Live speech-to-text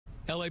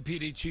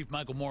LAPD Chief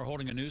Michael Moore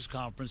holding a news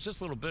conference just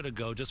a little bit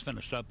ago, just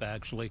finished up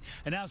actually,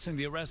 announcing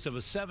the arrest of a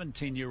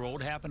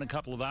 17-year-old. Happened a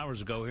couple of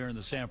hours ago here in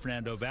the San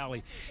Fernando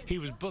Valley. He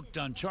was booked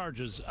on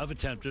charges of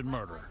attempted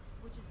murder.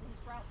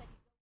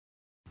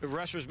 The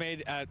arrest was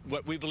made at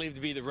what we believe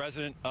to be the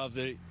resident of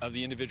the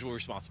individual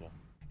responsible.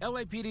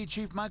 LAPD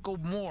Chief Michael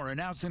Moore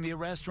announcing the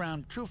arrest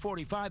around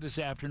 2:45 this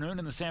afternoon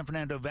in the San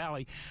Fernando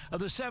Valley of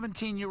the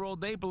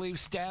 17-year-old they believe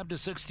stabbed a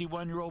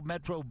 61-year-old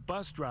Metro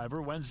bus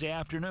driver Wednesday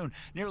afternoon,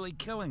 nearly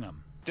killing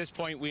him. At this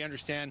point, we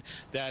understand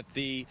that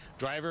the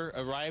driver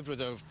arrived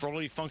with a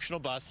fully functional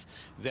bus,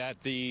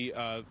 that the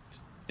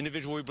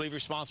individual we believe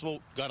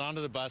responsible got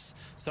onto the bus.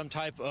 Some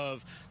type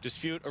of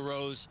dispute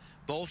arose.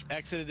 Both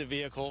exited the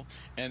vehicle,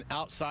 and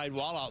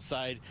while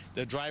outside,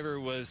 the driver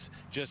was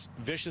just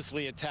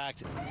viciously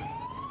attacked.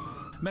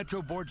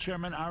 Metro Board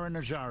Chairman Ira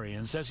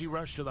Najarian says he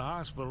rushed to the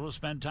hospital to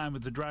spend time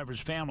with the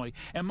driver's family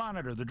and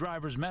monitor the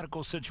driver's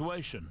medical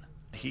situation.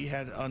 He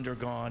had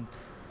undergone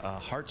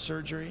heart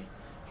surgery,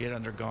 he had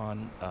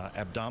undergone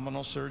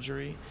abdominal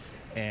surgery,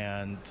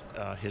 and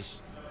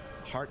his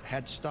heart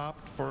had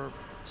stopped for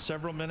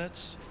several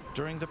minutes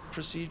during the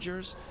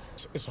procedures.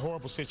 It's a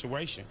horrible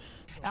situation.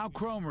 Al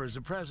Cromer is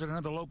the president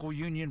of the local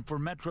union for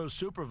Metro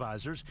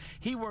supervisors.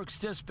 He works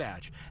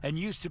dispatch and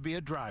used to be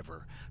a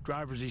driver.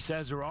 Drivers, he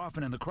says, are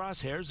often in the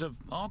crosshairs of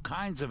all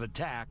kinds of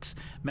attacks.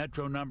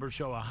 Metro numbers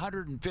show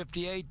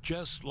 158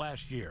 just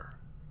last year.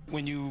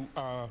 When you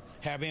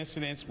have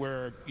incidents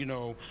where,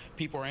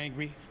 people are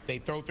angry, they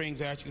throw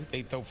things at you,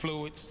 they throw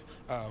fluids.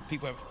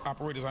 People have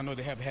operators I know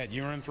that have had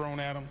urine thrown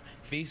at them,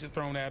 feces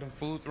thrown at them,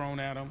 food thrown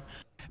at them.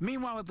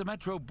 Meanwhile, at the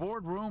Metro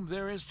boardroom,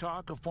 there is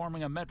talk of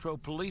forming a Metro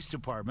Police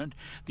Department.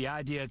 The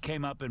idea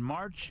came up in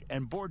March,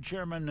 and Board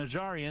Chairman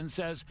Najarian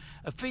says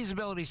a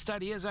feasibility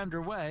study is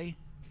underway.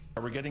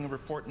 We're getting a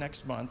report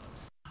next month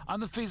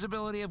on the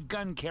feasibility of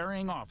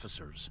gun-carrying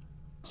officers.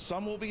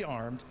 Some will be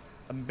armed,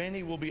 and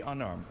many will be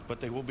unarmed, but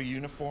they will be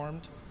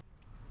uniformed.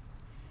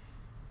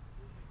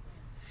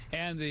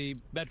 And the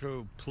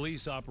Metro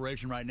Police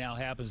operation right now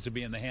happens to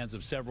be in the hands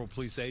of several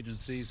police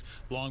agencies: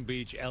 Long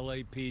Beach,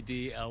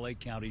 LAPD, LA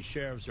County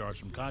Sheriffs. There are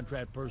some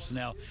contract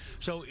personnel.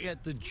 So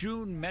at the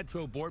June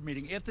Metro Board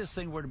meeting, if this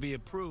thing were to be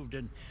approved,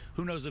 and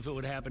who knows if it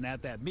would happen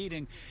at that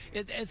meeting,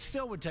 it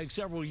still would take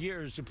several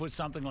years to put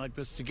something like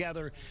this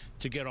together,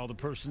 to get all the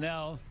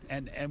personnel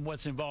and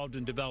what's involved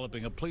in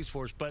developing a police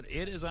force. But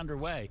it is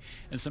underway,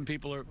 and some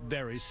people are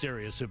very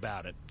serious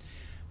about it.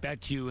 Back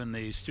to you in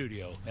the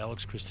studio,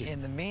 Alex, Christine.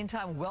 In the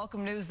meantime,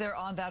 welcome news there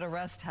on that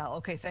arrest, Hal.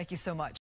 Okay, thank you so much.